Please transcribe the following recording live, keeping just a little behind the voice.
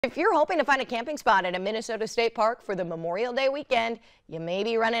If you're hoping to find a camping spot at a Minnesota State Park for the Memorial Day weekend, you may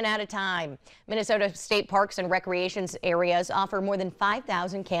be running out of time. Minnesota State Parks and Recreations areas offer more than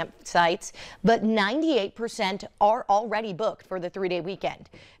 5,000 campsites, but 98% are already booked for the 3-day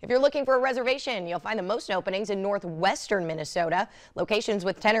weekend. If you're looking for a reservation, you'll find the most openings in northwestern Minnesota. Locations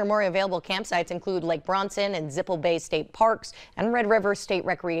with 10 or more available campsites include Lake Bronson and Zipple Bay State Parks and Red River State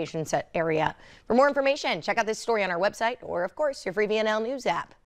Recreation area. For more information, check out this story on our website or, of course, your free VNL News app.